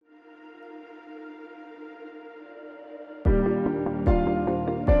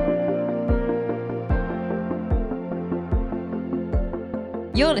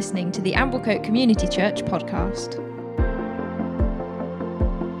You're listening to the Amblecote Community Church podcast.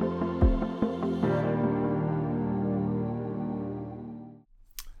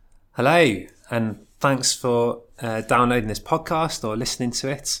 Hello, and thanks for downloading this podcast or listening to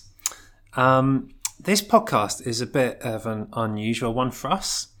it. This podcast is a bit of an unusual one for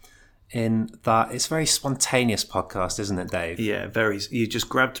us in that it's a very spontaneous podcast, isn't it, Dave? Yeah, very. You just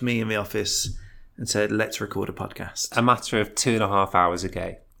grabbed me in the office and said, let's record a podcast. A matter of 2.5 hours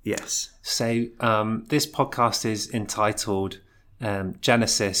ago. Yes. So this podcast is entitled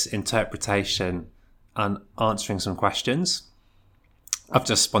Genesis Interpretation and Answering Some Questions. I've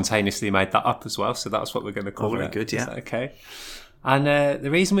just spontaneously made that up as well, so that's what we're going to call it. Very good, yeah. Is that okay? And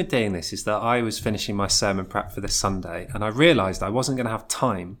the reason we're doing this is that I was finishing my sermon prep for this Sunday, and I realised I wasn't going to have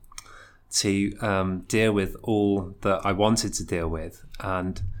time to deal with all that I wanted to deal with,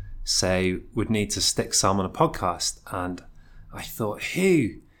 and so would need to stick some on a podcast. And I thought,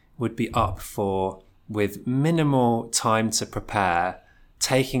 who would be up for, with minimal time to prepare,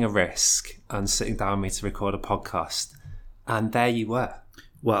 taking a risk and sitting down with me to record a podcast? And there you were.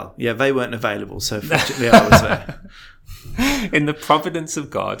 Well, yeah, they weren't available, so fortunately I was there. In the providence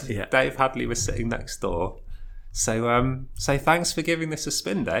of God, Yeah. Dave Hadley was sitting next door. So thanks for giving this a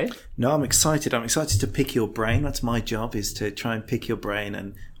spin, Dave. No, I'm excited. I'm excited to pick your brain. That's my job, is to try and pick your brain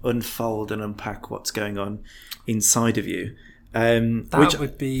and unfold and unpack what's going on inside of you. That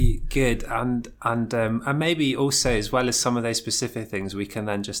would be good, and maybe also, as well as some of those specific things, we can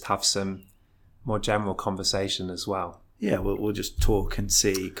then just have some more general conversation as well. Yeah, we'll just talk and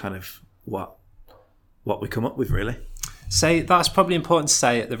see kind of what we come up with, really. So that's probably important to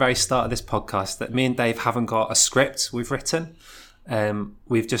say at the very start of this podcast that me and Dave haven't got a script we've written.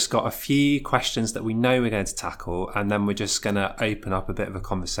 We've just got a few questions that we know we're going to tackle, and then we're just going to open up a bit of a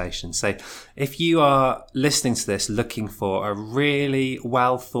conversation. So if you are listening to this looking for a really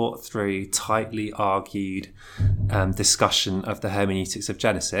well thought through, tightly argued discussion of the hermeneutics of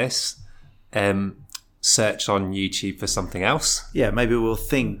Genesis, search on YouTube for something else. Yeah, maybe we'll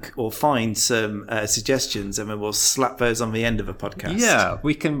think or find some suggestions, and then we'll slap those on the end of a podcast. Yeah,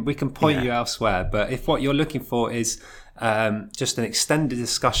 we can point you elsewhere. But if what you're looking for is just an extended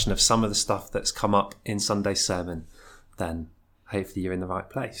discussion of some of the stuff that's come up in Sunday's sermon, then hopefully you're in the right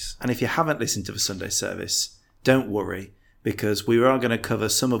place. And if you haven't listened to the Sunday service, don't worry, because we are going to cover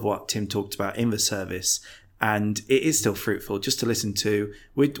some of what Tim talked about in the service, and it is still fruitful just to listen to.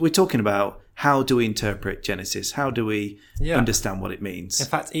 We're talking about, how do we interpret Genesis? How do we understand what it means? In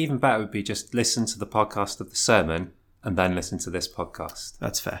fact, even better would be just listen to the podcast of the sermon and then listen to this podcast.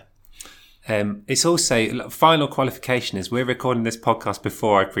 That's fair. It's also, final qualification is we're recording this podcast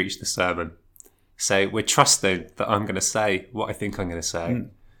before I preach the sermon. So we're trusting that I'm going to say what I think I'm going to say.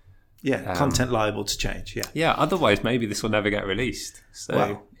 Yeah, content liable to change, yeah. Yeah, otherwise maybe this will never get released. So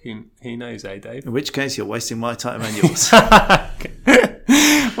Well, who knows, eh, Dave? in which case you're wasting my time and yours.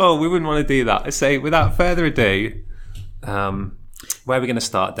 Well, we wouldn't want to do that. So without further ado, where are we going to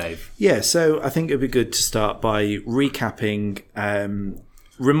start, Dave? Yeah, so I think it'd be good to start by recapping.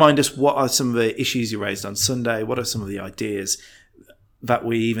 Remind us, what are some of the issues you raised on Sunday? What are some of the ideas that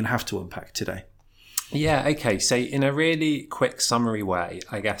we even have to unpack today? Yeah, okay. So in a really quick summary way,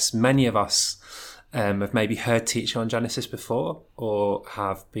 I guess many of us have maybe heard teaching on Genesis before, or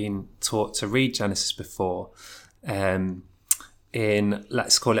have been taught to read Genesis before, in,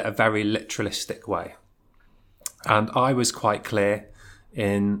 let's call it, a very literalistic way. And I was quite clear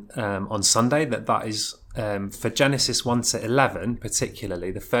on Sunday that is, for Genesis 1 to 11,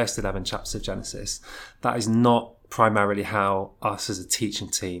 particularly the first 11 chapters of Genesis, that is not primarily how us as a teaching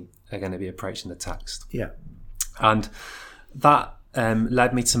team are going to be approaching the text. Yeah. And that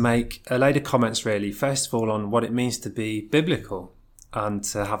led me to make a load of comments, really, first of all on what it means to be biblical and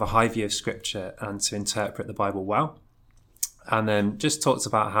to have a high view of Scripture and to interpret the Bible well. And then just talked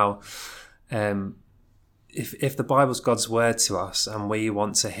about how if the Bible's God's word to us and we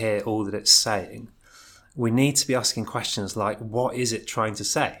want to hear all that it's saying, we need to be asking questions like, what is it trying to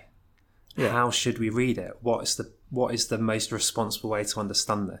say? Yeah. How should we read it? What is the most responsible way to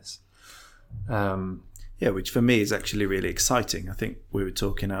understand this? Which for me is actually really exciting. I think we were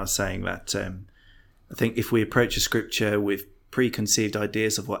talking, I was saying that I think if we approach a scripture with preconceived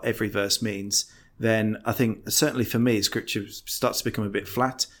ideas of what every verse means, then I think certainly for me, scripture starts to become a bit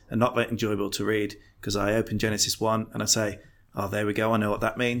flat and not very enjoyable to read, because I open Genesis 1 and I say, oh, there we go, I know what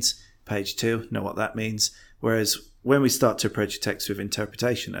that means. Page 2, know what that means. Whereas when we start to approach a text with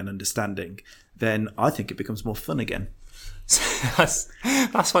interpretation and understanding, then I think it becomes more fun again.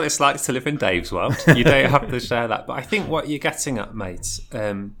 That's what it's like to live in Dave's world. You don't have to share that. But I think what you're getting at, mate,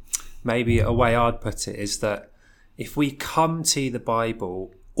 maybe a way I'd put it is that if we come to the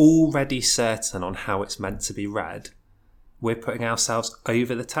Bible already certain on how it's meant to be read, we're putting ourselves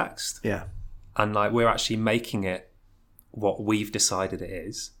over the text. Yeah. And like we're actually making it what we've decided it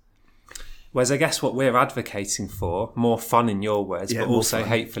is. Whereas I guess what we're advocating for, more fun in your words, but also fun,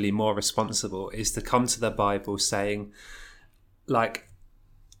 hopefully more responsible, is to come to the Bible saying, like,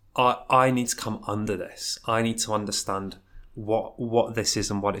 I need to come under this. I need to understand what this is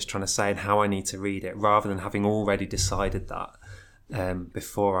and what it's trying to say and how I need to read it, rather than having already decided that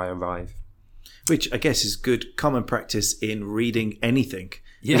before I arrive. Which I guess is good common practice in reading anything.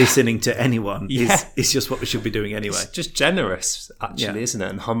 Yeah. Listening to anyone is just what we should be doing anyway. It's just generous, actually, isn't it?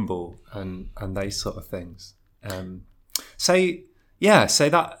 And humble and those sort of things. So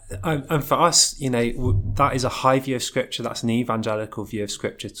that, and for us, that is a high view of Scripture. That's an evangelical view of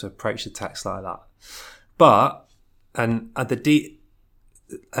Scripture to approach the text like that. But,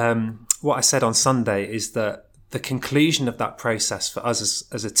 what I said on Sunday is that the conclusion of that process for us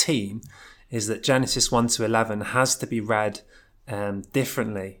as a team is that Genesis 1 to 11 has to be read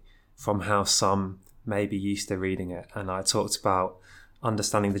differently from how some may be used to reading it. And I talked about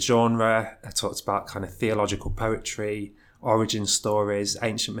understanding the genre. I talked about kind of theological poetry, origin stories,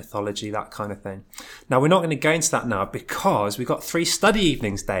 ancient mythology, that kind of thing. Now, we're not going to go into that now because we've got 3 study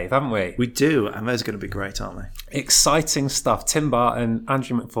evenings, Dave, haven't we? We do, and those are going to be great, aren't they? Exciting stuff. Tim Barton,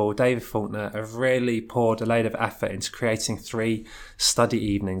 Andrew McFall, David Faulkner have really poured a load of effort into creating 3 study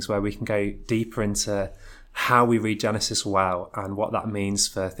evenings where we can go deeper into how we read Genesis well and what that means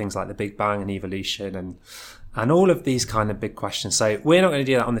for things like the Big Bang and evolution and all of these kind of big questions. So we're not going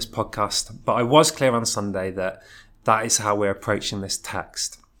to do that on this podcast, but I was clear on Sunday that is how we're approaching this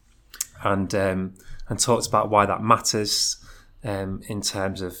text, and talked about why that matters in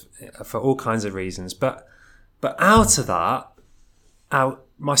terms of for all kinds of reasons. But out of that,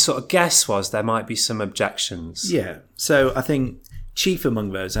 my sort of guess was there might be some objections. Yeah. So I think chief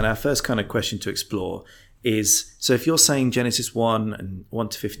among those, and our first kind of question to explore is, so if you're saying Genesis 1 and 1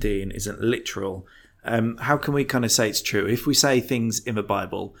 to 15 isn't literal, how can we kind of say it's true? If we say things in the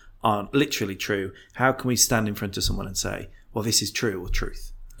Bible aren't literally true, how can we stand in front of someone and say, well, this is true or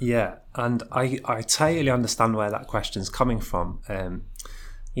truth? Yeah, and I totally understand where that question's coming from.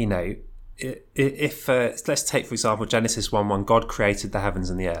 If let's take, for example, Genesis 1:1, God created the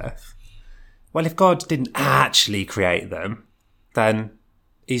heavens and the earth. Well, if God didn't actually create them, then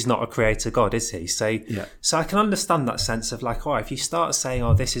he's not a creator God, is he? So I can understand that sense of like, if you start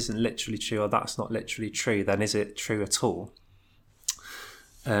saying, this isn't literally true or that's not literally true, then is it true at all?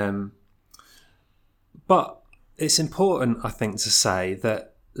 But it's important, I think, to say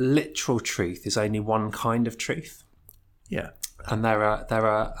that literal truth is only one kind of truth. Yeah. And there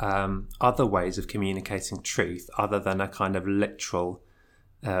are other ways of communicating truth other than a kind of literal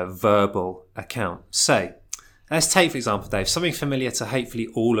verbal account. So let's take, for example, Dave, something familiar to hopefully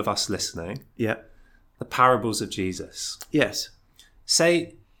all of us listening. Yeah. The parables of Jesus. Yes.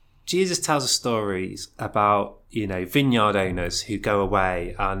 Say Jesus tells us stories about, vineyard owners who go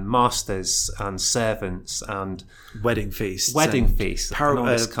away and masters and servants and wedding feasts,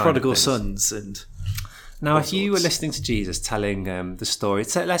 prodigal sons. And now, if you were listening to Jesus telling the story,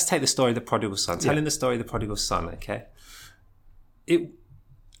 so let's take the story of the prodigal son, telling the story of the prodigal son, okay?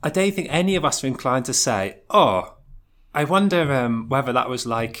 I don't think any of us are inclined to say, I wonder whether that was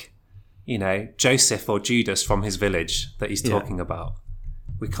like, Joseph or Judas from his village that he's talking about.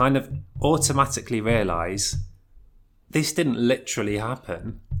 We kind of automatically realise this didn't literally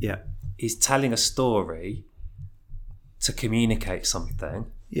happen. Yeah. He's telling a story to communicate something.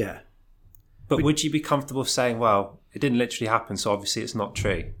 Yeah. But would you be comfortable saying, well, it didn't literally happen, so obviously it's not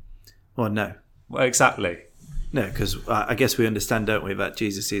true? Well, no. Well, exactly. No, because I guess we understand, don't we, that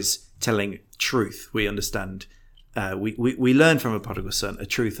Jesus is telling truth. We understand. We learn from a prodigal son a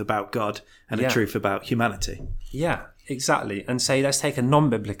truth about God and a truth about humanity. Yeah, exactly. And so let's take a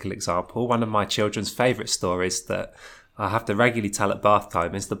non-biblical example. One of my children's favourite stories that I have to regularly tell at bath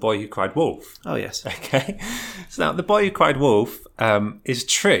time is The Boy Who Cried Wolf. Oh, yes. Okay. So now The Boy Who Cried Wolf is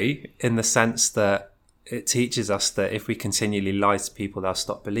true in the sense that it teaches us that if we continually lie to people, they'll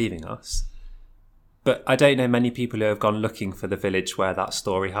stop believing us. But I don't know many people who have gone looking for the village where that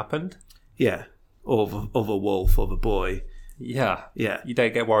story happened. Yeah. Or the wolf or the boy. Yeah. Yeah. You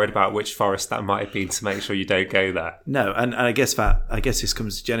don't get worried about which forest that might have been to make sure you don't go there. No, and I guess this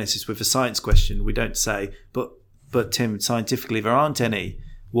comes to Genesis with a science question. We don't say, but Tim, scientifically there aren't any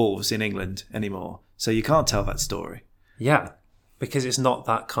wolves in England anymore. So you can't tell that story. Yeah. Because it's not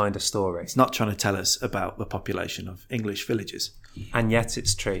that kind of story. It's not trying to tell us about the population of English villages. And yet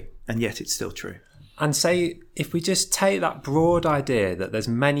it's true. And yet it's still true. And say, if we just take that broad idea that there's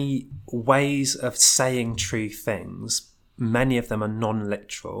many ways of saying true things, many of them are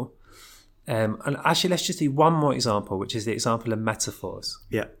non-literal. And actually, let's just do one more example, which is the example of metaphors.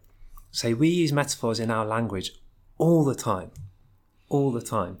 Yeah. So we use metaphors in our language all the time.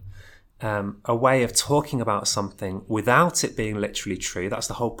 A way of talking about something without it being literally true. That's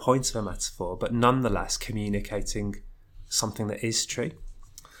the whole point of a metaphor, but nonetheless communicating something that is true.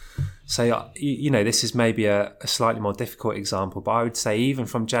 So, this is maybe a slightly more difficult example, but I would say even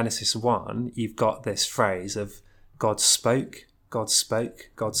from Genesis 1, you've got this phrase of God spoke, God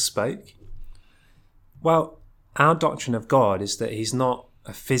spoke, God spoke. Well, our doctrine of God is that he's not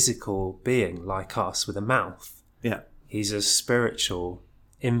a physical being like us with a mouth. Yeah. He's a spiritual,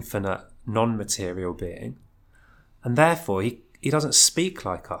 infinite, non-material being. And therefore, he doesn't speak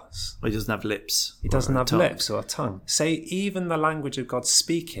like us. He doesn't have lips. He doesn't have lips or a tongue. So even the language of God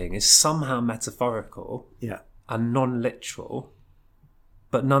speaking is somehow metaphorical and non-literal,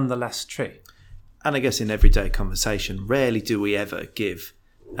 but nonetheless true. And I guess in everyday conversation, rarely do we ever give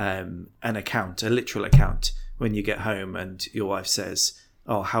an account, a literal account, when you get home and your wife says,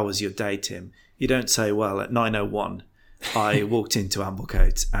 "Oh, how was your day, Tim?" You don't say, "Well, at 9:01, I walked into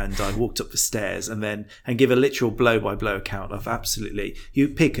Amblecote and I walked up the stairs," and give a literal blow-by-blow account of absolutely. You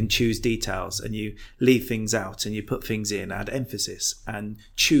pick and choose details and you leave things out and you put things in, add emphasis and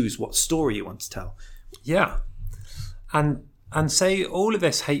choose what story you want to tell. Yeah. And say all of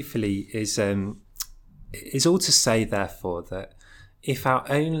this hatefully is all to say, therefore, that if our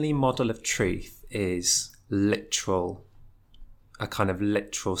only model of truth is literal, a kind of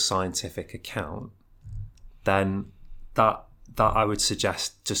literal scientific account, then that I would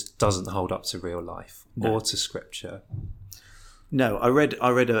suggest just doesn't hold up to real life or to scripture. No, I read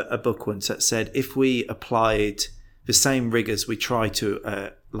a book once that said if we applied the same rigors we try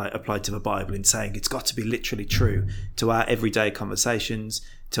to apply to the Bible in saying it's got to be literally true to our everyday conversations,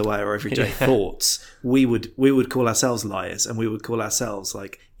 to our everyday thoughts, we would call ourselves liars and we would call ourselves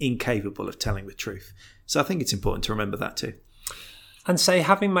like incapable of telling the truth. So I think it's important to remember that too. And say,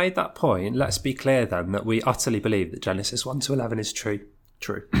 having made that point, let's be clear then that we utterly believe that Genesis 1 to 11 is true.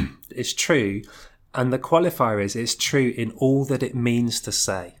 True. It's true. And the qualifier is it's true in all that it means to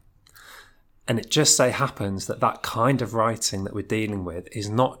say. And it just so happens that that kind of writing that we're dealing with is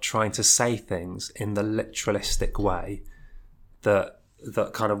not trying to say things in the literalistic way that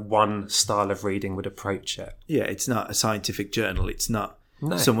kind of one style of reading would approach it. Yeah, it's not a scientific journal. It's not.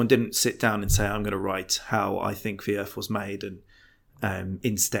 No. Someone didn't sit down and say, "I'm going to write how I think the earth was made," and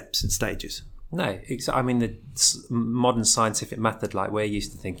in steps and stages. No, I mean, the modern scientific method like we're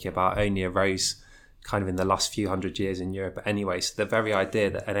used to thinking about only arose kind of in the last few hundred years in Europe. But anyway, so the very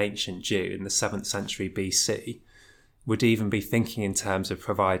idea that an ancient Jew in the 7th century BC would even be thinking in terms of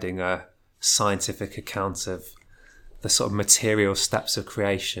providing a scientific account of the sort of material steps of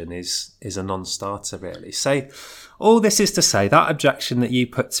creation is a non-starter, really. So all this is to say, that objection that you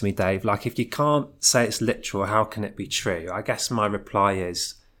put to me, Dave, like if you can't say it's literal, how can it be true? I guess my reply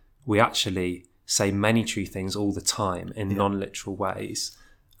is we actually say many true things all the time in non-literal ways.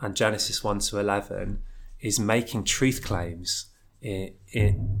 And Genesis 1 to 11 is making truth claims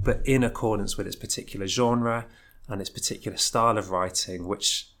but in accordance with its particular genre and its particular style of writing,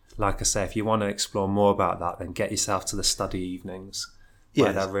 which, like I say, if you want to explore more about that, then get yourself to the study evenings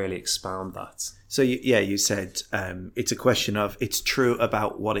where they'll really expound that. So, you said it's a question of it's true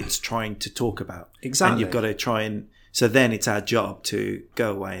about what it's trying to talk about. Exactly. And you've got to try and... So then it's our job to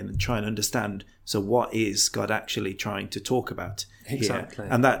go away and try and understand, so what is God actually trying to talk about Exactly.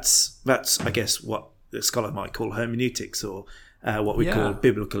 here? And that's I guess, what the scholar might call hermeneutics or what we call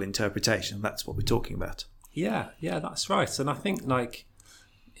biblical interpretation. That's what we're talking about. Yeah, that's right. And I think,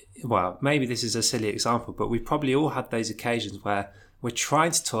 well, maybe this is a silly example, but we've probably all had those occasions where we're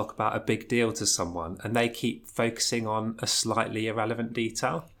trying to talk about a big deal to someone and they keep focusing on a slightly irrelevant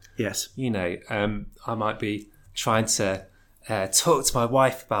detail. Yes. I might be trying to talk to my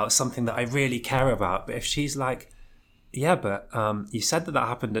wife about something that I really care about, but if she's like, "Yeah, but you said that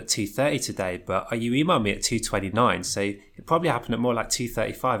happened at 2:30 today, but you emailed me at 2:29, so it probably happened at more like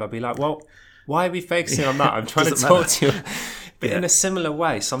 2:35." I'd be like, "Well, why are we focusing on that? I'm trying to talk to you." But in a similar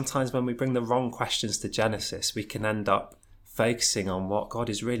way, sometimes when we bring the wrong questions to Genesis, we can end up focusing on what God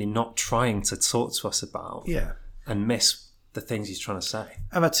is really not trying to talk to us about and miss the things he's trying to say.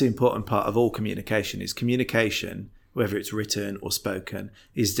 And that's the important part of all communication, is communication, whether it's written or spoken,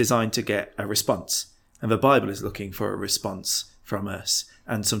 is designed to get a response. And the Bible is looking for a response from us.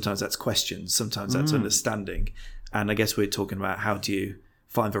 And sometimes that's questions, sometimes that's understanding. And I guess we're talking about how do you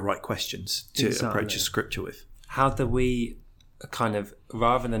find the right questions to approach a scripture with. How do we kind of,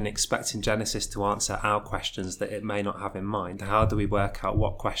 rather than expecting Genesis to answer our questions that it may not have in mind, how do we work out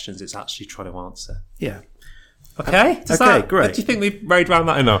what questions it's actually trying to answer? Yeah. Okay. Great. Do you think we've rode around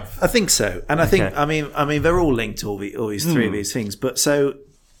that enough? I think so, and I think I mean they're all linked, all these three of these things. But so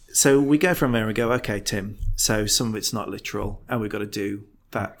we go from there and go, okay, Tim. So some of it's not literal, and we've got to do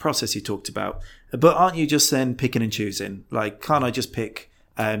that process you talked about. But aren't you just then picking and choosing? Like, can't I just pick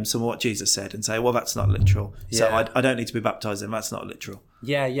some of what Jesus said and say, well, that's not literal, so I don't need to be baptized, and that's not literal.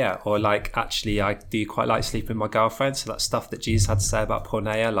 Yeah. Or like, actually, I do quite like sleeping with my girlfriend, so that stuff that Jesus had to say about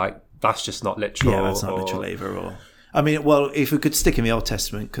porneia, like, that's just not literal. Yeah, that's not literal either. Or I mean, well, if we could stick in the Old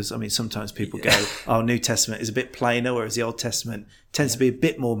Testament, because I mean, sometimes people go, "Oh, New Testament is a bit plainer," whereas the Old Testament tends to be a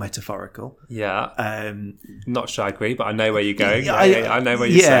bit more metaphorical. Yeah. Not sure I agree, but I know where you're going. I know where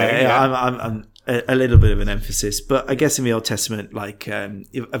you're saying. Yeah, I'm a little bit of an emphasis, but I guess in the Old Testament, like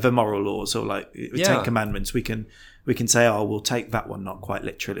the moral laws or like the Ten Commandments, we can say, "Oh, we'll take that one not quite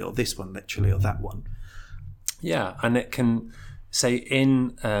literally, or this one literally, or that one." Yeah, and it can say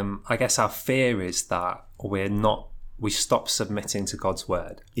in. I guess our fear is that we stop submitting to God's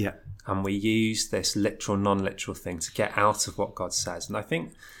word. Yeah. And we use this literal, non-literal thing to get out of what God says. And I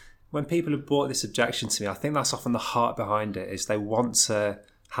think when people have brought this objection to me, I think that's often the heart behind it, is they want to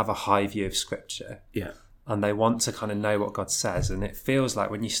have a high view of Scripture. Yeah. And they want to kind of know what God says. And it feels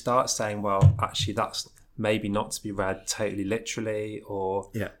like when you start saying, well, actually, that's maybe not to be read totally literally, or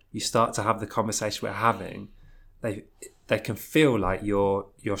you start to have the conversation we're having, they can feel like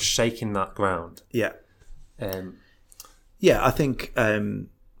you're shaking that ground. Yeah. I think the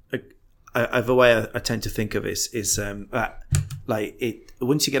way I tend to think of this is that, like,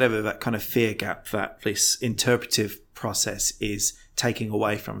 once you get over that kind of fear gap that this interpretive process is taking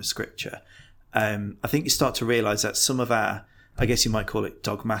away from a scripture, I think you start to realise that some of our, I guess you might call it,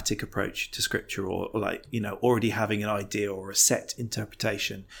 dogmatic approach to scripture, or like, you know, already having an idea or a set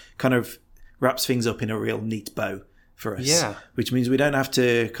interpretation, kind of wraps things up in a real neat bow for us, which means we don't have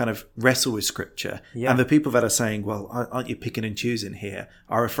to kind of wrestle with scripture. And the people that are saying, well, aren't you picking and choosing here,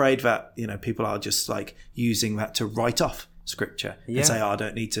 are afraid that, you know, people are just like using that to write off scripture and say, I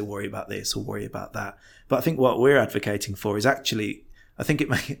don't need to worry about this or worry about that. But I think what we're advocating for is actually, I think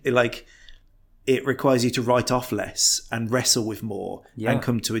it requires you to write off less and wrestle with more and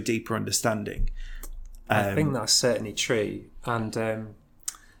come to a deeper understanding. I think that's certainly true. And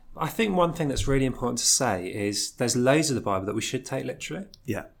I think one thing that's really important to say is there's loads of the Bible that we should take literally.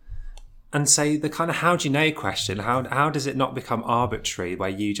 Yeah. And say the kind of how do you know question, how does it not become arbitrary where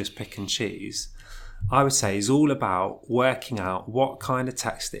you just pick and choose? I would say is all about working out what kind of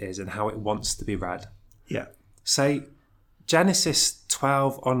text it is and how it wants to be read. Yeah. Say Genesis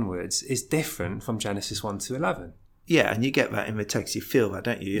 12 onwards is different from Genesis 1 to 11. Yeah, and you get that in the text. You feel that,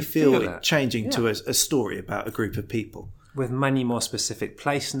 don't you? You feel it changing to a story about a group of people. With many more specific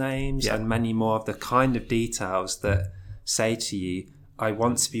place names and many more of the kind of details that say to you, I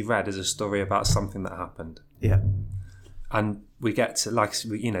want to be read as a story about something that happened. Yeah. And we get to, like,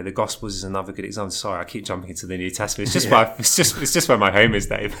 you know, the Gospels is another good example. Sorry, I keep jumping into the New Testament. It's just where my home is,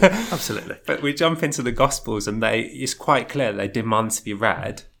 Dave. Absolutely. But we jump into the Gospels, and it's quite clear they demand to be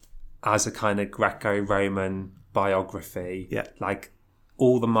read as a kind of Greco-Roman biography. Yeah. Like,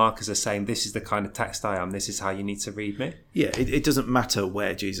 all the markers are saying, this is the kind of text I am, this is how you need to read me. Yeah, it doesn't matter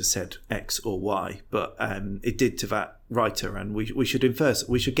where Jesus said X or Y, but it did to that writer, and we should infer,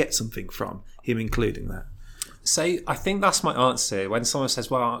 we should get something from him including that. So I think that's my answer. When someone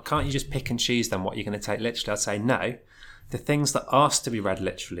says, well, can't you just pick and choose then what you're going to take literally? I'd say no. The things that ask to be read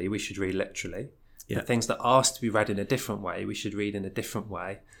literally, we should read literally. Yeah. The things that ask to be read in a different way, we should read in a different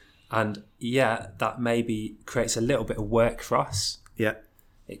way. And that maybe creates a little bit of work for us. Yeah.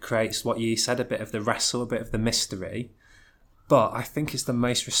 It creates what you said, a bit of the wrestle, a bit of the mystery. But I think it's the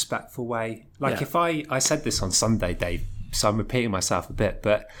most respectful way. Like if I said this on Sunday, Dave, so I'm repeating myself a bit,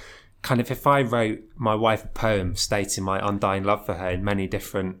 but kind of if I wrote my wife a poem stating my undying love for her in many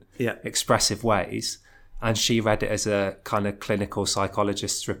different expressive ways, and she read it as a kind of clinical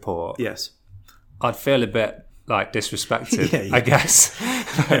psychologist's report, I'd feel a bit like disrespected, I guess.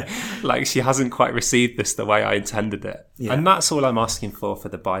 Like she hasn't quite received this the way I intended it. And that's all I'm asking for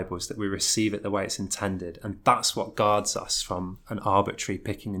the Bible, is that we receive it the way it's intended. And that's what guards us from an arbitrary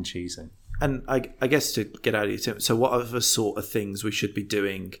picking and choosing. And I guess to get out of it, so what other sort of things we should be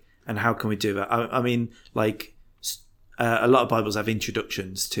doing, and how can we do that? I mean, like a lot of Bibles have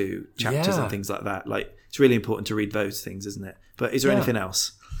introductions to chapters and things like that. Like it's really important to read those things, isn't it? But is there anything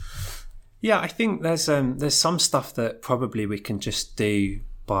else? Yeah, I think there's some stuff that probably we can just do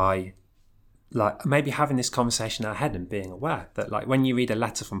by, like, maybe having this conversation in our head and being aware that, like, when you read a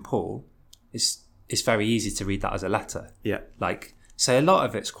letter from Paul, it's it's very easy to read that as a letter. Yeah. Like, so a lot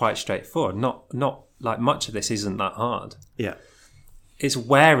of it's quite straightforward. Not like much of this isn't that hard. Yeah. It's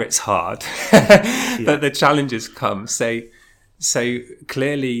where it's hard that the challenges come. So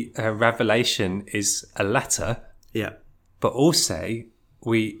clearly, Revelation is a letter. Yeah. But also,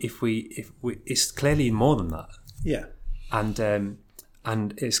 if we, it's clearly more than that. Yeah.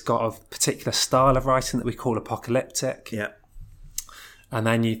 And it's got a particular style of writing that we call apocalyptic. Yeah. And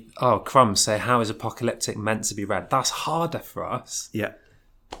then crumbs, say, how is apocalyptic meant to be read? That's harder for us. Yeah.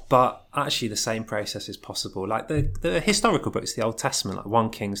 But actually the same process is possible. Like the historical books, the Old Testament, like 1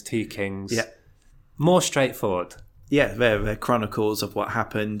 Kings, 2 Kings. Yeah. More straightforward. Yeah, they're chronicles of what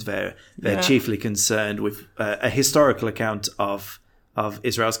happened. They're chiefly concerned with a historical account of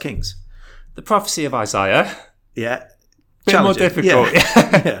Israel's kings. The prophecy of Isaiah. Yeah. Bit more difficult.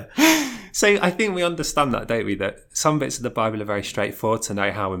 Yeah. So I think we understand that, don't we? That some bits of the Bible are very straightforward to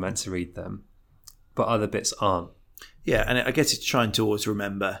know how we're meant to read them, but other bits aren't. Yeah, and I guess it's trying to always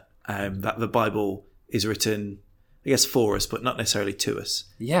remember that the Bible is written, I guess, for us, but not necessarily to us.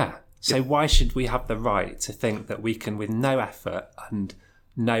 Yeah. So why should we have the right to think that we can, with no effort and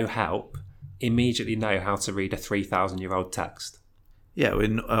no help, immediately know how to read a 3,000-year-old text? Yeah,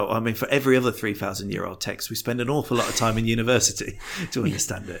 for every other 3,000-year-old text, we spend an awful lot of time in university to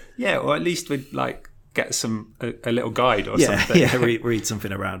understand it. Yeah, or at least we'd get a little guide or something. Yeah, read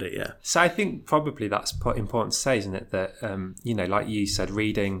something around it, yeah. So I think probably that's important to say, isn't it? That, like you said,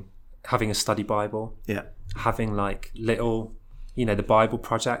 having a study Bible. Yeah. Having little, the Bible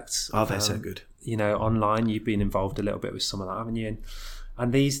projects. Oh, they're so good. Online, you've been involved a little bit with some of that, haven't you?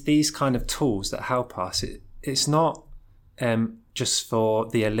 And these kind of tools that help us, it's not just for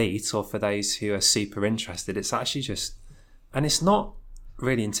the elite or for those who are super interested. It's actually and it's not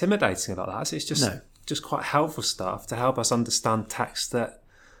really intimidating about that. It's just quite helpful stuff to help us understand texts that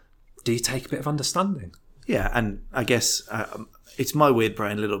do take a bit of understanding. Yeah, and I guess it's my weird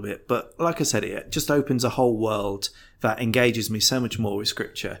brain a little bit, but like I said, it just opens a whole world that engages me so much more with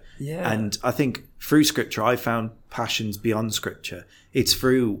Scripture. Yeah. And I think through Scripture, I found passions beyond Scripture. It's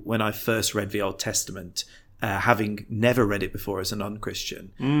through when I first read the Old Testament, having never read it before as a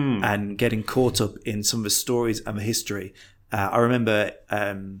non-Christian, and getting caught up in some of the stories and the history. I remember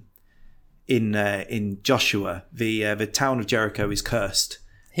in Joshua, the town of Jericho is cursed.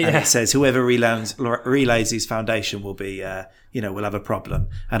 Yeah. And it says whoever relays his foundation will be, will have a problem.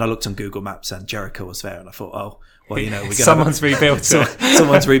 And I looked on Google Maps and Jericho was there, and I thought, we're going to someone's rebuilt it.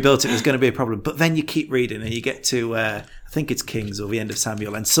 Someone's rebuilt it. There's going to be a problem. But then you keep reading, and you get to I think it's Kings or the end of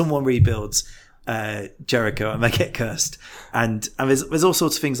Samuel, and someone rebuilds Jericho, and they get cursed. And there's all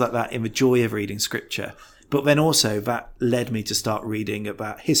sorts of things like that in the joy of reading Scripture. But then also that led me to start reading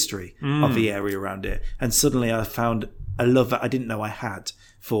about history of the area around it, and suddenly I found a love that I didn't know I had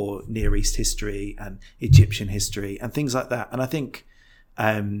for Near East history and Egyptian history and things like that. And I think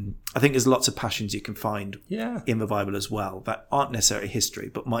there's lots of passions you can find in the Bible as well that aren't necessarily history,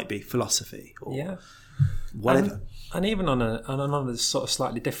 but might be philosophy or whatever. And even on a sort of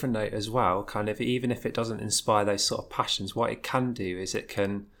slightly different note as well, kind of, even if it doesn't inspire those sort of passions, what it can do is it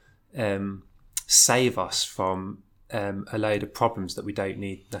can save us from a load of problems that we don't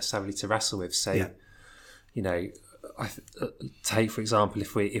need necessarily to wrestle with. So, take for example,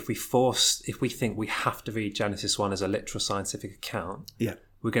 if we think we have to read Genesis 1 as a literal scientific account,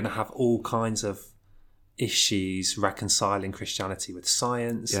 we're going to have all kinds of issues reconciling Christianity with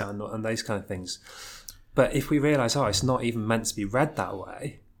science and those kind of things. But if we realise, it's not even meant to be read that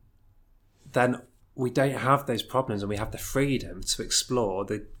way, then we don't have those problems, and we have the freedom to explore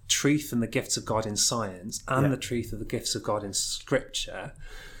the truth and the gifts of God in science and the truth of the gifts of God in Scripture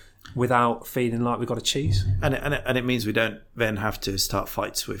without feeling like we've got to choose. And it means we don't then have to start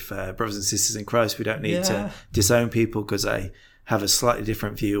fights with brothers and sisters in Christ. We don't need to disown people because they have a slightly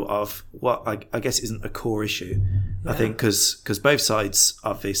different view of what I guess isn't a core issue. I think because both sides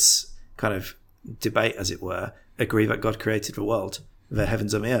of this kind of debate, as it were, agree that God created the world, the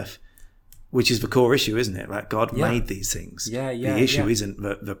heavens and the earth, which is the core issue, isn't it? Like God made these things. The issue isn't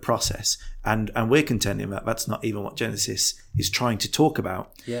the process. And we're contending that that's not even what Genesis is trying to talk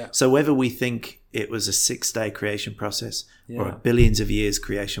about. So whether we think it was a 6-day creation process or a billions of years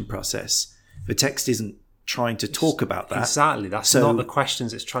creation process, the text isn't trying to talk about that. Exactly. That's not the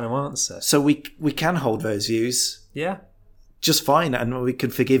questions it's trying to answer. So we can hold those views. Just fine, and we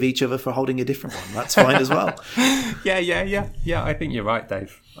can forgive each other for holding a different one. That's fine as well. Yeah. I think you're right,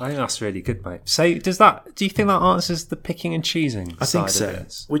 Dave. I think that's really good, mate. So, do you think that answers the picking and choosing? I think so. Of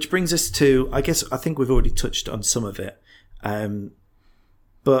this? Which brings us to, I think we've already touched on some of it.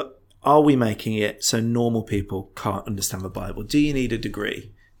 But are we making it so normal people can't understand the Bible? Do you need a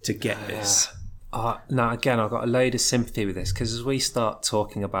degree to get this? Now, again, I've got a load of sympathy with this, because as we start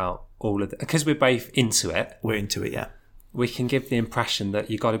talking about all of it, because we're both into it. We're into it, yeah. We can give the impression that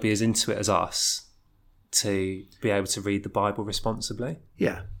you've got to be as into it as us to be able to read the Bible responsibly.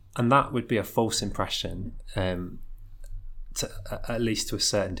 Yeah. And that would be a false impression, at least to a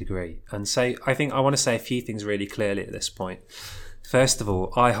certain degree. And so I think I want to say a few things really clearly at this point. First of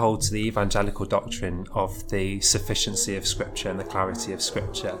all, I hold to the evangelical doctrine of the sufficiency of Scripture and the clarity of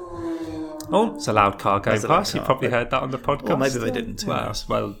Scripture. Oh, it's a loud car going past. You probably heard that on the podcast. Well, maybe they didn't.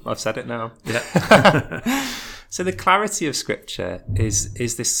 Well, I've said it now. Yeah. So the clarity of Scripture is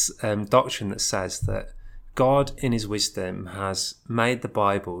this doctrine that says that God, in his wisdom, has made the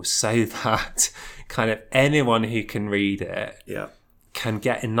Bible so that kind of anyone who can read it can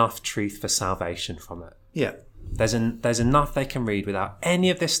get enough truth for salvation from it. Yeah. There's enough they can read without any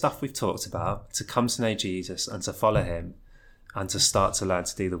of this stuff we've talked about to come to know Jesus and to follow him and to start to learn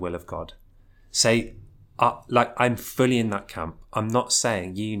to do the will of God. So, I'm fully in that camp. I'm not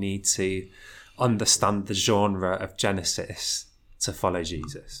saying you need to understand the genre of Genesis to follow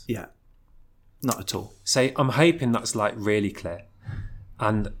Jesus. Yeah. Not at all. So I'm hoping that's like really clear.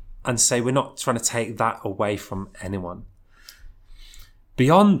 And so we're not trying to take that away from anyone.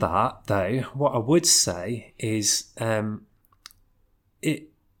 Beyond that, though, what I would say is there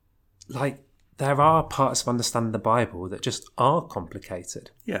are parts of understanding the Bible that just are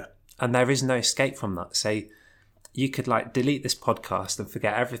complicated. Yeah. And there is no escape from that. So you could delete this podcast and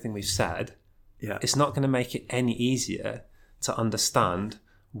forget everything we've said. Yeah. It's not going to make it any easier to understand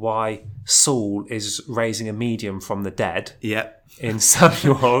why Saul is raising a medium from the dead in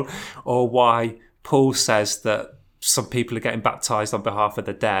Samuel, or why Paul says that some people are getting baptized on behalf of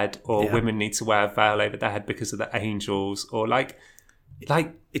the dead, or women need to wear a veil over their head because of the angels, or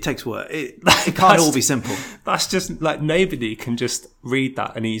it takes work. It can't all be simple. That's just nobody can just read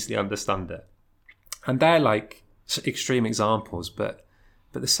that and easily understand it. And they're extreme examples, but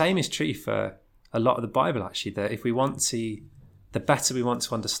the same is true for a lot of the Bible, actually, that if we want to, the better we want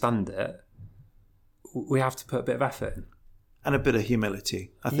to understand it, we have to put a bit of effort in. And a bit of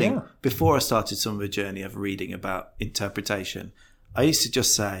humility. I think before I started some of the journey of reading about interpretation, I used to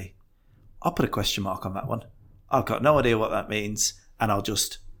just say, I'll put a question mark on that one. I've got no idea what that means, and I'll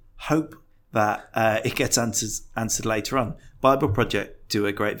just hope that it gets answered later on. Bible Project do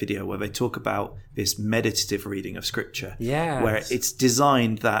a great video where they talk about this meditative reading of Scripture, where it's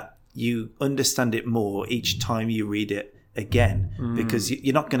designed that you understand it more each time you read it again, because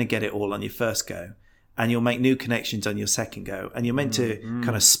you're not going to get it all on your first go, and you'll make new connections on your second go, and you're meant to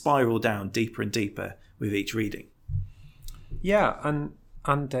kind of spiral down deeper and deeper with each reading. Yeah, and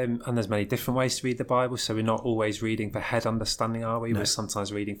there's many different ways to read the Bible, so we're not always reading for head understanding, are we? No. We're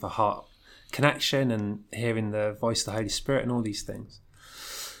sometimes reading for heart connection and hearing the voice of the Holy Spirit and all these things.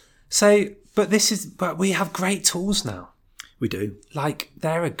 So, but we have great tools now. We do.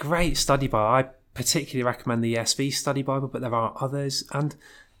 They're a great study Bible. I particularly recommend the ESV study Bible, but there are others, and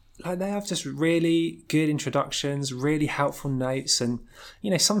they have just really good introductions, really helpful notes. And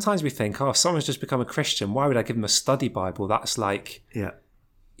sometimes we think, someone's just become a Christian, why would I give them a study Bible? That's I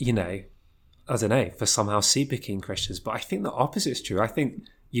don't know, for somehow super keen Christians. But I think the opposite is true. I think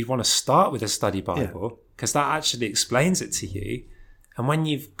you'd want to start with a study Bible, because that actually explains it to you. And when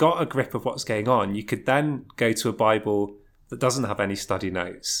you've got a grip of what's going on, you could then go to a Bible that doesn't have any study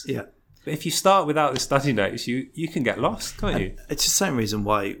notes. Yeah. But if you start without the study notes, you can get lost, can't you? It's the same reason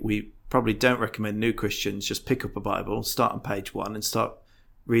why we probably don't recommend new Christians just pick up a Bible, start on page 1 and start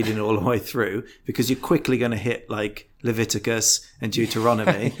reading it all the way through, because you're quickly going to hit Leviticus and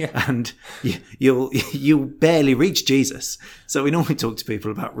Deuteronomy and you'll barely reach Jesus. So we normally talk to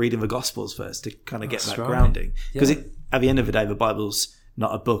people about reading the Gospels first to kind of get that grounding. Because at the end of the day, the Bible's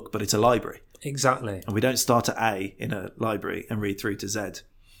not a book, but it's a library. Exactly. And we don't start at A in a library and read through to Z.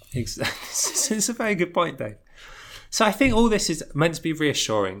 Exactly. It's a very good point, Dave. So I think all this is meant to be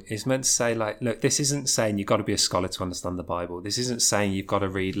reassuring. It's meant to say, look, this isn't saying you've got to be a scholar to understand the Bible. This isn't saying you've got to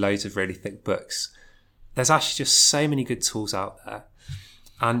read loads of really thick books. There's actually just so many good tools out there.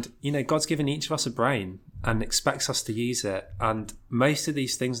 And, God's given each of us a brain and expects us to use it. And most of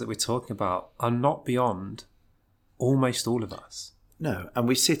these things that we're talking about are not beyond almost all of us. No, and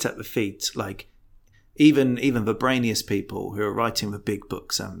we sit at the feet, even the brainiest people who are writing the big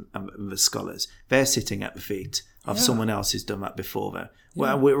books and the scholars, they're sitting at the feet of someone else who's done that before them.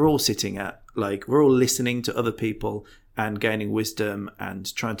 Well, we're all sitting at, we're all listening to other people and gaining wisdom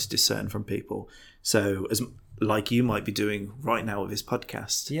and trying to discern from people. So as you might be doing right now with this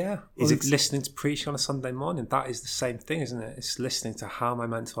podcast. Yeah. Listening to preach on a Sunday morning. That is the same thing, isn't it? It's listening to how am I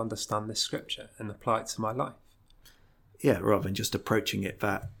meant to understand this scripture and apply it to my life. Yeah, rather than just approaching it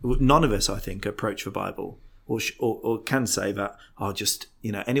that none of us, I think, approach the Bible or can say that,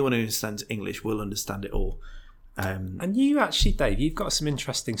 anyone who understands English will understand it all. And you actually, Dave, you've got some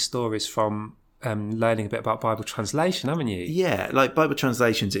interesting stories from learning a bit about Bible translation, haven't you? Yeah, like Bible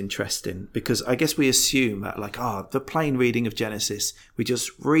translation's interesting because I guess we assume that the plain reading of Genesis, we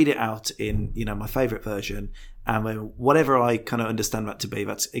just read it out in, my favourite version, and whatever I kind of understand that to be,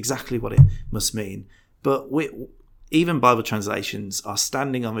 that's exactly what it must mean. But even Bible translations are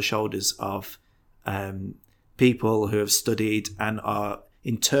standing on the shoulders of people who have studied and are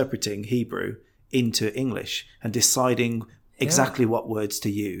interpreting Hebrew into English and deciding exactly what words to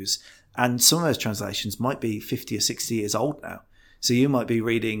use. And some of those translations might be 50 or 60 years old now. So you might be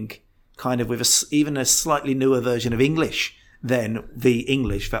reading kind of with even a slightly newer version of English than the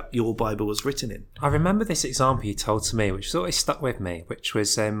English that your Bible was written in. I remember this example you told to me, which has always stuck with me, which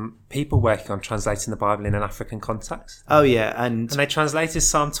was people working on translating the Bible in an African context. Oh, yeah. And they translated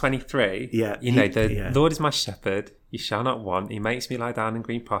Psalm 23. Yeah. Lord is my shepherd, you shall not want. He makes me lie down in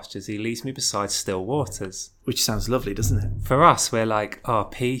green pastures. He leads me beside still waters. Which sounds lovely, doesn't it? For us, we're like,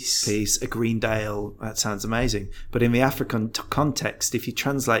 peace. Peace, a green dale. That sounds amazing. But in the African context, if you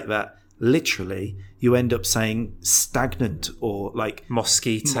translate that literally, you end up saying stagnant or like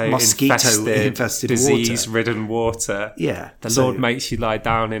mosquito infested disease-ridden water. Yeah. The Lord makes you lie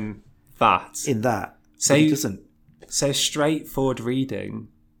down in that. So he doesn't. So straightforward reading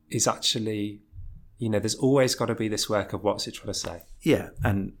is actually, there's always got to be this work of what's it trying to say. Yeah,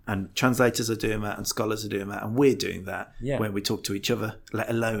 and translators are doing that and scholars are doing that and we're doing that when we talk to each other, let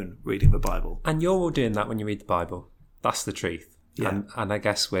alone reading the Bible. And you're all doing that when you read the Bible. That's the truth. Yeah. And I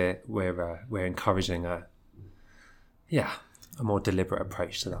guess we're encouraging a more deliberate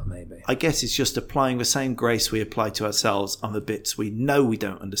approach to that, maybe. I guess it's just applying the same grace we apply to ourselves on the bits we know we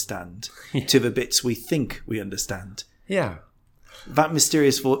don't understand to the bits we think we understand. Yeah. That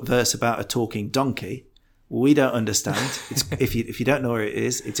mysterious verse about a talking donkey, we don't understand. It's, if you don't know where it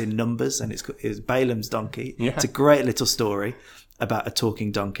is, it's in Numbers and it's Balaam's donkey. Yeah. It's a great little story about a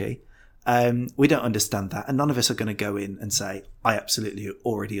talking donkey. We don't understand that, and none of us are going to go in and say, I absolutely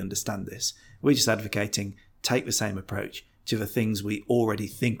already understand this. We're just advocating, take the same approach to the things we already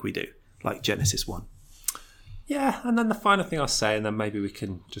think we do, like Genesis 1. Yeah, and then the final thing I'll say, and then maybe we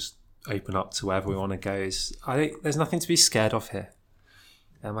can just open up to wherever we want to go, is I think there's nothing to be scared of here.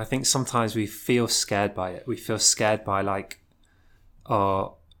 I think sometimes we feel scared by it. We feel scared by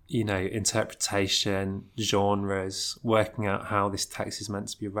our interpretation, genres, working out how this text is meant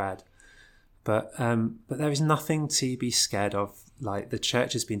to be read. But there is nothing to be scared of. Like, the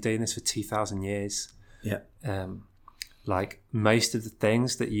church has been doing this for 2,000 years. Yeah. Like, most of the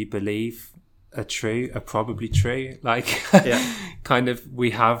things that you believe are true are probably true. Like, kind of, we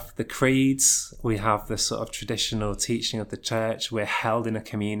have the creeds, we have the sort of traditional teaching of the church, we're held in a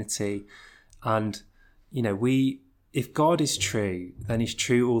community. And, if God is true, then he's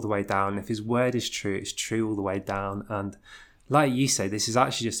true all the way down. If his word is true, it's true all the way down. And like you say, this is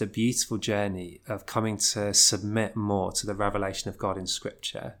actually just a beautiful journey of coming to submit more to the revelation of God in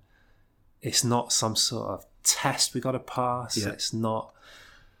Scripture. It's not some sort of test we got to pass. Yeah. It's not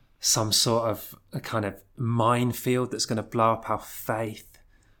some sort of a kind of minefield that's going to blow up our faith.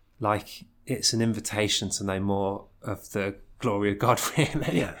 Like, it's an invitation to know more of the glory of God,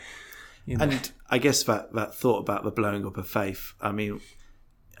 really. Yeah. And I guess that thought about the blowing up of faith, I mean,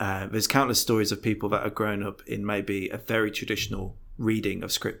 there's countless stories of people that have grown up in maybe a very traditional reading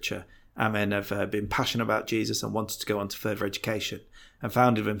of Scripture and then have been passionate about Jesus and wanted to go on to further education and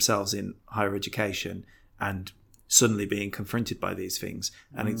founded themselves in higher education and suddenly being confronted by these things.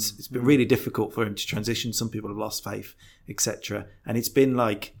 And it's been really difficult for him to transition. Some people have lost faith, etc. And it's been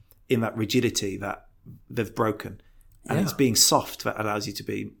like in that rigidity that they've broken. And it's being soft that allows you to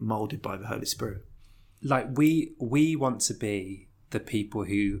be moulded by the Holy Spirit. Like, we want to be the people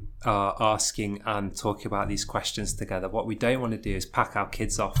who are asking and talking about these questions together. What we don't want to do is pack our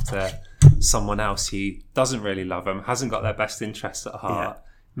kids off to someone else who doesn't really love them, hasn't got their best interests at heart,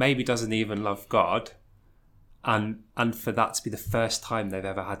 maybe doesn't even love God, and for that to be the first time they've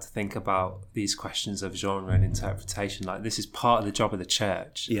ever had to think about these questions of genre and interpretation. Like, this is part of the job of the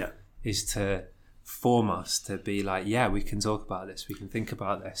church, is to form us to be like, we can talk about this, we can think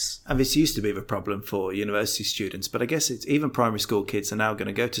about this. And this used to be the problem for university students, but I guess it's even primary school kids are now going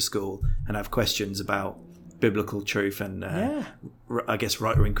to go to school and have questions about biblical truth and I guess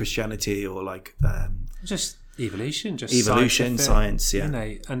right-wing Christianity or like just evolution, science,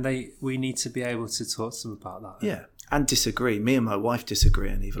 and we need to be able to talk to them about that. And disagree. Me and my wife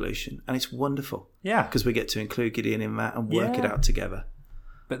disagree on evolution, and it's wonderful. Because we get to include Gideon in that and work it out together.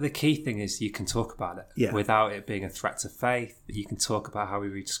 But the key thing is you can talk about it without it being a threat to faith. You can talk about how we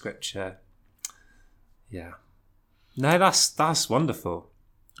read scripture. Yeah. No, that's wonderful.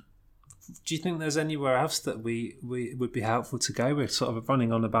 Do you think there's anywhere else that we would be helpful to go? We're sort of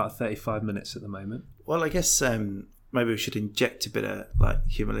running on about 35 minutes at the moment. Well, I guess maybe we should inject a bit of like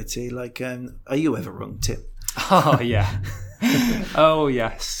humility. Like, are you ever wrong, Tim? Oh, yeah. Oh,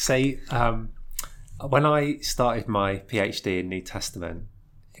 yes. Say, when I started my PhD in New Testament,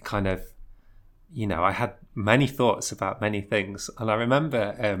 it kind of, I had many thoughts about many things. And I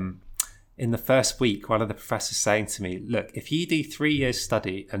remember in the first week, one of the professors saying to me, look, if you do 3 years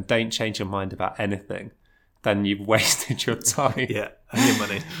study and don't change your mind about anything, then you've wasted your time. Yeah, and your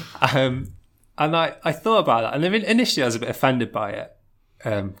money. And I thought about that. And initially I was a bit offended by it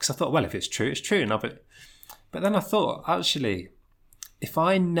because I thought, well, if it's true, it's true. But then I thought, actually, if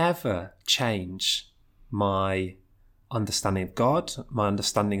I never change my understanding of God, my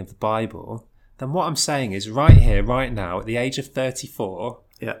understanding of the Bible, then what I'm saying is right here, right now, at the age of 34,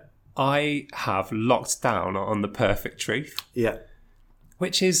 I have locked down on the perfect truth. Yeah.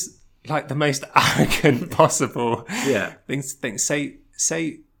 Which is like the most arrogant possible thing to think.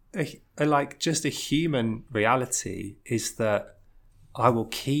 Say like just a human reality is that I will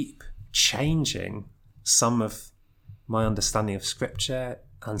keep changing some of my understanding of scripture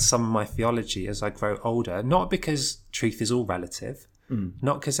and some of my theology as I grow older, not because truth is all relative,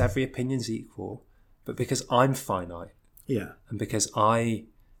 not because every opinion's equal, but because I'm finite. Yeah. And because I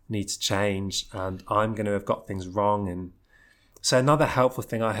need to change and I'm going to have got things wrong. And so another helpful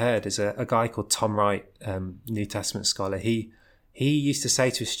thing I heard is a guy called Tom Wright, New Testament scholar. He used to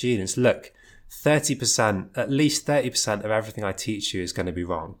say to his students, look, 30%, at least 30% of everything I teach you is going to be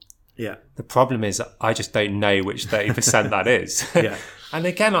wrong. Yeah. The problem is I just don't know which 30% that is. Yeah. And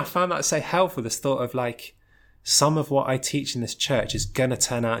again, I found that so helpful, this thought of like, some of what I teach in this church is going to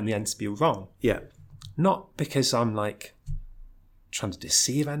turn out in the end to be wrong. Yeah. Not because I'm like trying to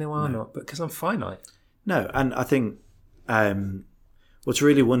deceive anyone, but because I'm finite. No, and I think what's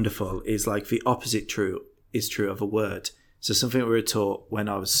really wonderful is like the opposite is true of a word. So something we were taught when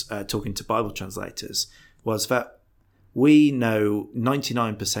I was talking to Bible translators was that we know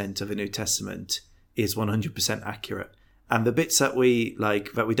 99% of the New Testament is 100% accurate. And the bits that we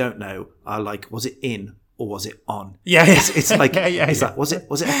don't know are like, was it in or was it on? Yeah. It's like, like, was it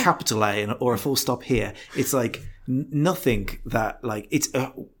a capital A or a full stop here? It's like nothing that like, it's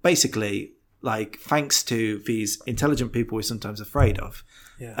basically like, thanks to these intelligent people we're sometimes afraid of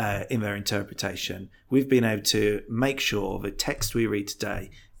in their interpretation, we've been able to make sure the text we read today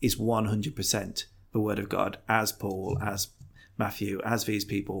is 100% the word of God, as Paul, as Matthew, as these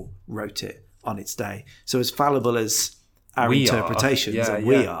people wrote it on its day. So as fallible as our interpretations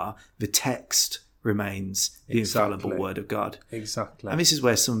we are, the text remains the infallible word of God. Exactly. And this is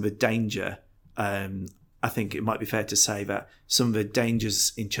where some of the danger, I think it might be fair to say that some of the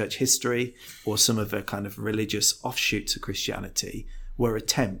dangers in church history or some of the kind of religious offshoots of Christianity were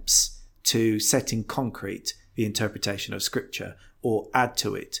attempts to set in concrete the interpretation of Scripture or add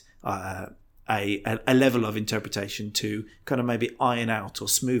to it a level of interpretation to kind of maybe iron out or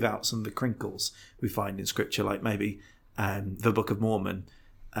smooth out some of the crinkles we find in Scripture, like maybe the Book of Mormon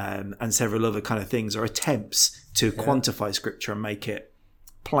and several other kind of things, or attempts to quantify Scripture and make it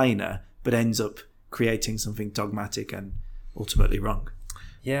plainer, but ends up creating something dogmatic and ultimately wrong.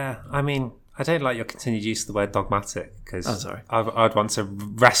 Yeah, I mean, I don't like your continued use of the word dogmatic because I'd want to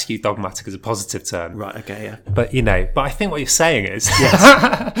rescue dogmatic as a positive term. Right, okay, yeah. But, but I think what you're saying is,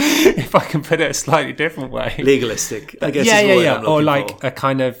 if I can put it a slightly different way. Legalistic, I guess is the word I'm looking or like for. A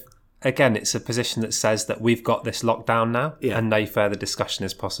kind of, again, it's a position that says that we've got this locked down now and no further discussion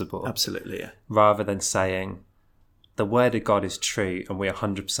is possible. Absolutely, yeah. Rather than saying the word of God is true and we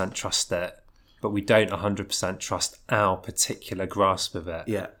 100% trust it, but we don't 100% trust our particular grasp of it.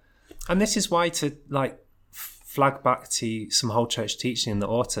 Yeah. And this is why, to like flag back to some whole church teaching in the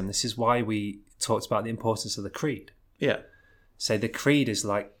autumn, this is why we talked about the importance of the creed. Yeah. So the creed is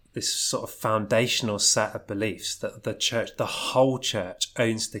like this sort of foundational set of beliefs that the church, the whole church,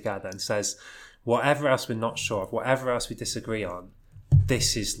 owns together and says, whatever else we're not sure of, whatever else we disagree on,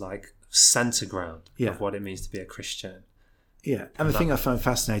 this is like centre ground of what it means to be a Christian. Yeah. And the thing I found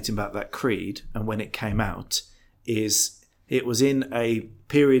fascinating about that creed and when it came out is it was in a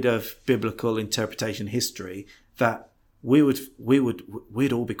period of biblical interpretation history that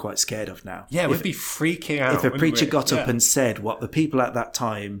we'd all be quite scared of now. Yeah, we'd be freaking out if a preacher got up and said what the people at that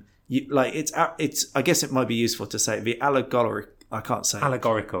time it's. I guess it might be useful to say the allegorical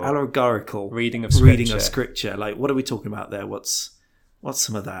reading of scripture. Like, what are we talking about there? What's What's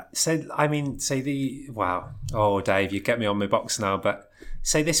some of that? So, I mean, Dave, you get me on my box now, but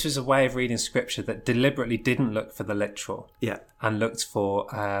say this was a way of reading scripture that deliberately didn't look for the literal and looked for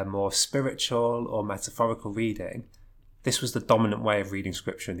more spiritual or metaphorical reading. This was the dominant way of reading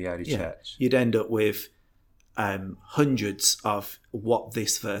scripture in the early church. You'd end up with hundreds of what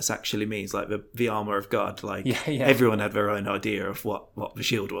this verse actually means, like the armour of God. Everyone had their own idea of what the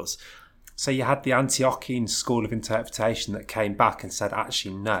shield was. So you had the Antiochian school of interpretation that came back and said,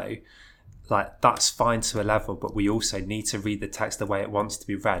 actually, no, that's fine to a level, but we also need to read the text the way it wants to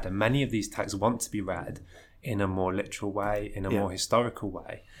be read. And many of these texts want to be read in a more literal way, in a more historical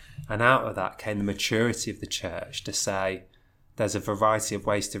way. And out of that came the maturity of the church to say there's a variety of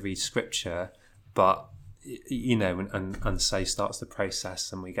ways to read scripture, but, and so starts the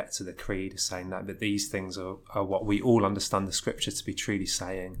process, and we get to the creed saying that these things are what we all understand the scripture to be truly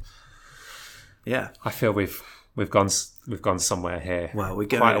saying. Yeah, I feel we've gone somewhere here. Well, we're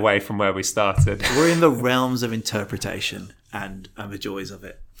quite away from where we started. We're in the realms of interpretation and the joys of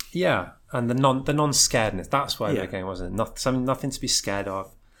it. Yeah, and the non-scaredness. That's why we're going, wasn't it? Nothing to be scared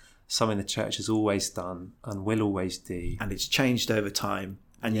of. Something the church has always done and will always do. And it's changed over time,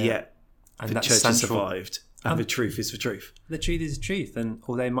 and yet the church has survived. And the truth is the truth. The truth is the truth, and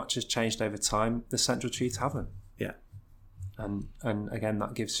although much has changed over time, the central truths haven't. Yeah. And again,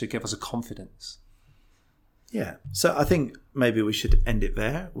 that should give us a confidence. Yeah. So I think maybe we should end it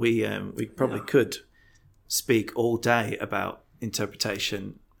there. We probably could speak all day about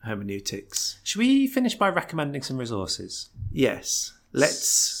interpretation, hermeneutics. Should we finish by recommending some resources? Yes.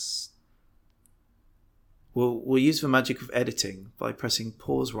 We'll use the magic of editing by pressing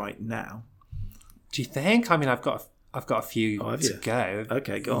pause right now. Do you think? I mean, I've got a few to go.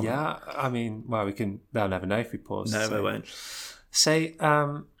 Okay, go on. Yeah, I mean, they'll never know if we pause. No, they won't.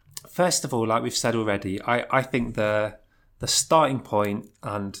 So, first of all, like we've said already, I think the starting point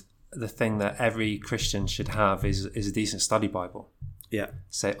and the thing that every Christian should have is a decent study Bible. Yeah.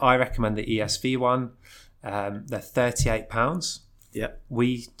 So I recommend the ESV one. They're £38. Yeah.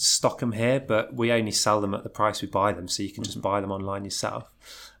 We stock them here, but we only sell them at the price we buy them, so you can just buy them online yourself.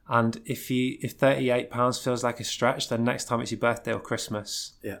 And if £38 feels like a stretch, then next time it's your birthday or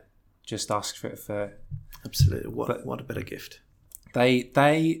Christmas, just ask for it for. Absolutely. What a better gift.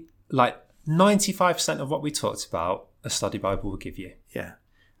 They like 95% of what we talked about, a study Bible will give you. Yeah.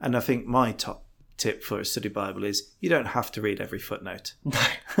 And I think my top tip for a study Bible is you don't have to read every footnote.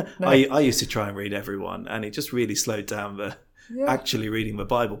 No. I used to try and read every one, and it just really slowed down the actually reading the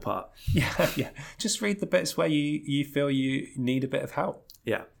Bible part. Yeah. Just read the bits where you feel you need a bit of help.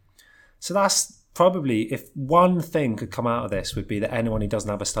 Yeah. So that's probably, if one thing could come out of this, would be that anyone who doesn't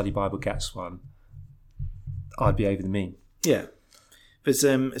have a study Bible gets one. I'd be over the moon. Yeah. There's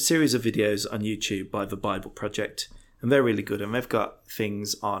a series of videos on YouTube by the Bible Project, and they're really good. And they've got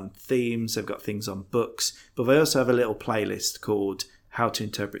things on themes, they've got things on books, but they also have a little playlist called How to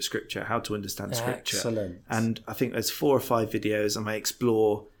Interpret Scripture, How to Understand Scripture. Excellent. And I think there's 4 or 5 videos, and they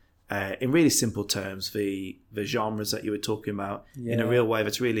explore in really simple terms the genres that you were talking about in a real way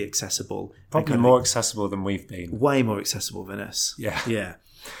that's really accessible. Probably more accessible than we've been. Way more accessible than us. Yeah.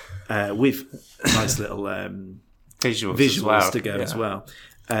 With nice little visuals to go as well.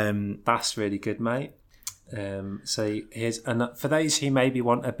 That's really good, mate. So here's, and for those who maybe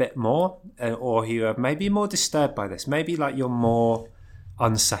want a bit more, or who are maybe more disturbed by this, maybe like you're more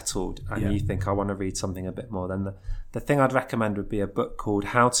unsettled and you think I want to read something a bit more, then the thing I'd recommend would be a book called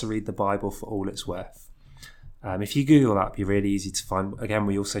How to Read the Bible for All It's Worth. If you Google that, it'd be really easy to find. Again,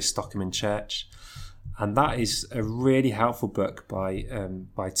 we also stock them in church, and that is a really helpful book by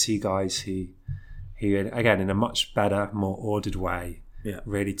 2 guys who again in a much better, more ordered way,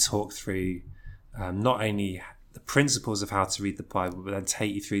 really talk through not only the principles of how to read the Bible, but then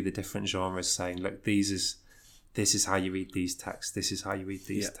take you through the different genres, saying, look, this is how you read these texts, this is how you read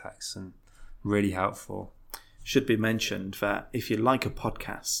these texts, and really helpful. Should be mentioned that if you like a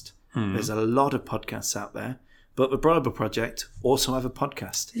podcast, there's a lot of podcasts out there, but the Bible Project also have a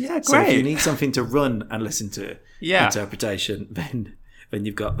podcast. Yeah, great. So if you need something to run and listen to interpretation, then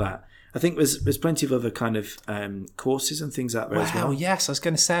you've got that. I think there's plenty of other kind of courses and things out there as well. Well, yes, I was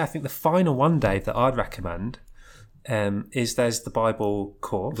going to say, I think the final one, Dave, that I'd recommend is there's the Bible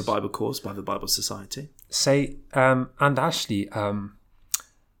course. The Bible course by the Bible Society. Say, and actually, a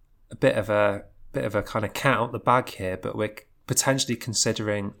bit of a kind of cat out the bag here, but we're potentially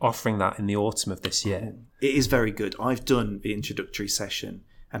considering offering that in the autumn of this year. It is very good. I've done the introductory session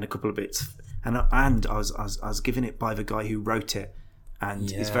and a couple of bits, and I was given it by the guy who wrote it.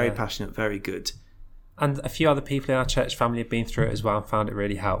 And he's very passionate, very good. and a few other people in our church family have been through it as well and found it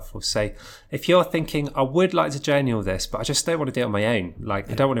really helpful. So if you're thinking, I would like to journey all this, but I just don't want to do it on my own. Like,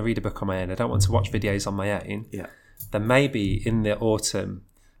 I don't want to read a book on my own. I don't want to watch videos on my own. Yeah. Then maybe in the autumn,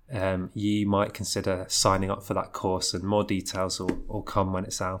 you might consider signing up for that course, and more details will come when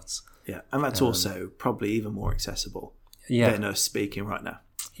it's out. Yeah, and that's also probably even more accessible than us speaking right now.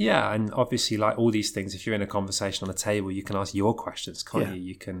 Yeah, and obviously, like all these things, if you're in a conversation on a table, you can ask your questions, can't you?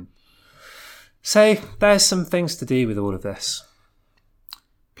 You can say, there's some things to do with all of this.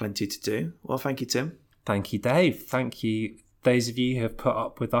 Plenty to do. Well, thank you, Tim. Thank you, Dave. Thank you, those of you who have put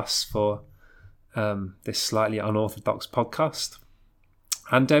up with us for this slightly unorthodox podcast.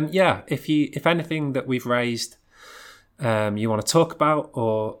 And if anything that we've raised you want to talk about,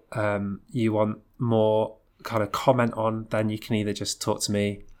 or you want more kind of comment on, then you can either just talk to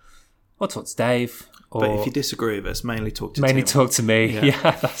me or talk to Dave. Or but if you disagree with us, mainly talk to Tim. Talk to me.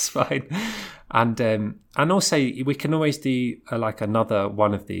 Yeah, that's fine. And also we can always do another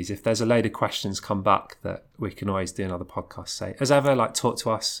one of these. If there's a load of questions come back, that we can always do another podcast. So as ever, talk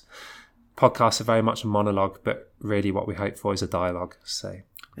to us. Podcasts are very much a monologue, but really what we hope for is a dialogue. So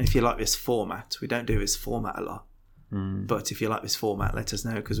if you like this format, we don't do this format a lot. But if you like this format, let us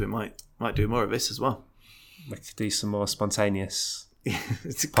know, because we might do more of this as well. We could do some more spontaneous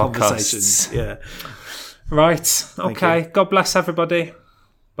conversations. Yeah. Right. Okay. God bless everybody.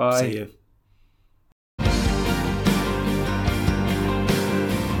 Bye. See you.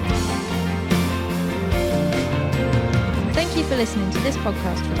 Thank you for listening to this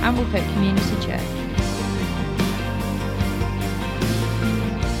podcast from Amblecote Community Church.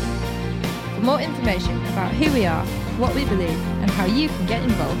 For more information about who we are, what we believe, and how you can get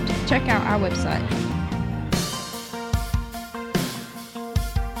involved, check out our website,